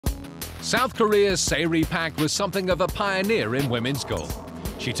South Korea's Ri Pak was something of a pioneer in women's golf.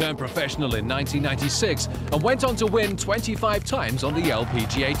 She turned professional in 1996 and went on to win 25 times on the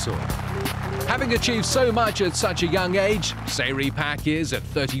LPGA Tour. Having achieved so much at such a young age, Ri Pak is, at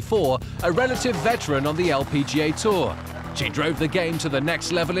 34, a relative veteran on the LPGA Tour. She drove the game to the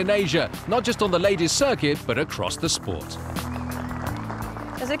next level in Asia, not just on the ladies circuit, but across the sport.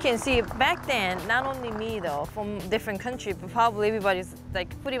 As you can see, back then, not only me though, from different countries, but probably everybody's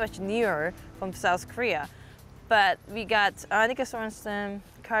like pretty much newer from South Korea. But we got Annika Sorensen,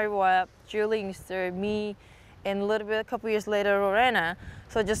 Kari Webb, Julie Inkster, me, and a couple years later, Lorena.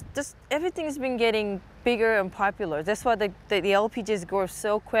 So just everything's been getting bigger and popular. That's why the LPGAs grow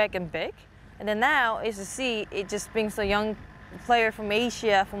so quick and big. And then now, as you see, it just brings a young player from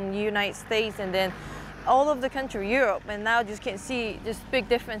Asia, from the United States, and then all of the country, Europe, and now just can see just big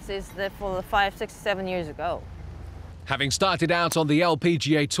differences that for 5, 6, 7 years ago. Having started out on the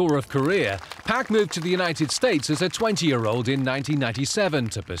LPGA Tour of Korea, Pak moved to the United States as a 20-year-old in 1997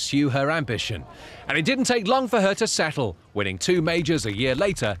 to pursue her ambition. And it didn't take long for her to settle, winning 2 majors a year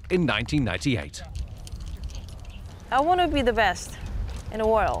later in 1998. I want to be the best in the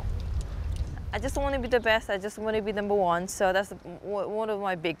world. I just want to be the best. I just want to be #1. So that's one of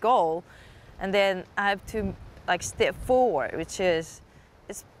my big goals. And then I have to step forward, which is,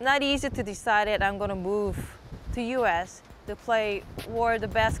 it's not easy to decide that I'm going to move to US to play the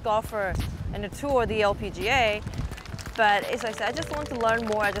best golfer in the tour, the LPGA. But as I said, I just want to learn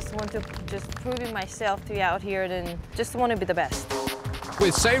more. I just want to proving myself to be out here and just want to be the best.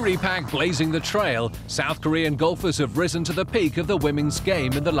 With Ri Pak blazing the trail, South Korean golfers have risen to the peak of the women's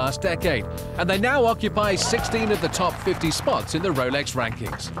game in the last decade, and they now occupy 16 of the top 50 spots in the Rolex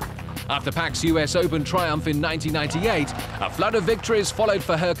rankings. After Pak's US Open triumph in 1998, a flood of victories followed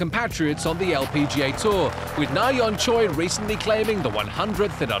for her compatriots on the LPGA Tour, with Na Yeon-choi recently claiming the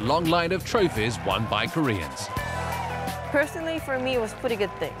 100th in a long line of trophies won by Koreans. Personally, for me, it was a pretty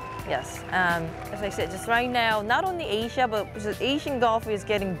good thing, yes. As I said, just right now, not only Asia, but Asian golf is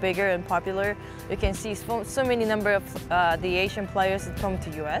getting bigger and popular. You can see so many number of the Asian players that come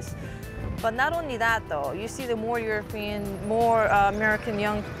to US. But not only that, though, you see the more European, more American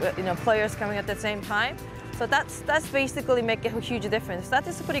young players coming at the same time. So that's basically making a huge difference. That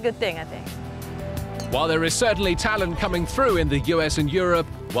is a pretty good thing, I think. While there is certainly talent coming through in the US and Europe,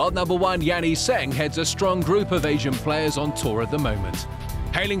 world #1 Yanni Seng heads a strong group of Asian players on tour at the moment.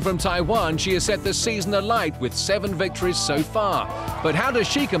 Hailing from Taiwan, she has set the season alight with 7 victories so far. But how does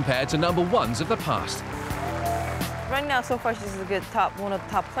she compare to #1s of the past? Right now, so far, she's one of the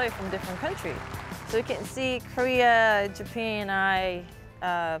top players from different countries. So you can see Korea, Japan,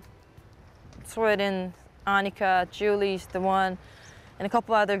 Sweden, Annika, Julie's the one, and a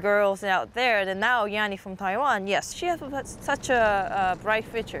couple other girls out there. And now Yanni from Taiwan, yes, she has such a bright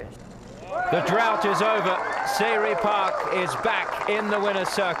future. The drought is over. Ri Pak is back in the winner's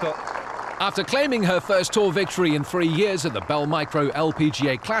circle. After claiming her first tour victory in 3 years at the Bell Micro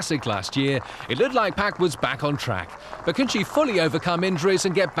LPGA Classic last year, it looked like Pak was back on track. But can she fully overcome injuries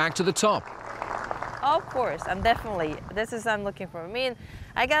and get back to the top? Of course, this is what I'm looking for. I mean,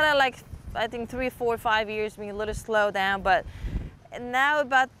 I gotta I think 3, 4, 5 years being a little slow down, but now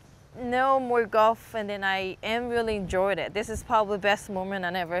about no more golf, and then I am really enjoyed it. This is probably the best moment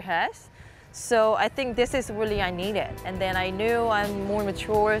I ever had. So I think this is really I need it. And then I knew I'm more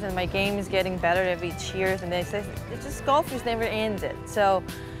mature and my game is getting better every year. And they say, it's just golf is never ended. So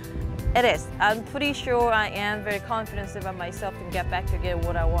it is. I'm pretty sure I am very confident about myself to get back to get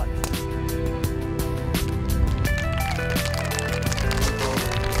what I want.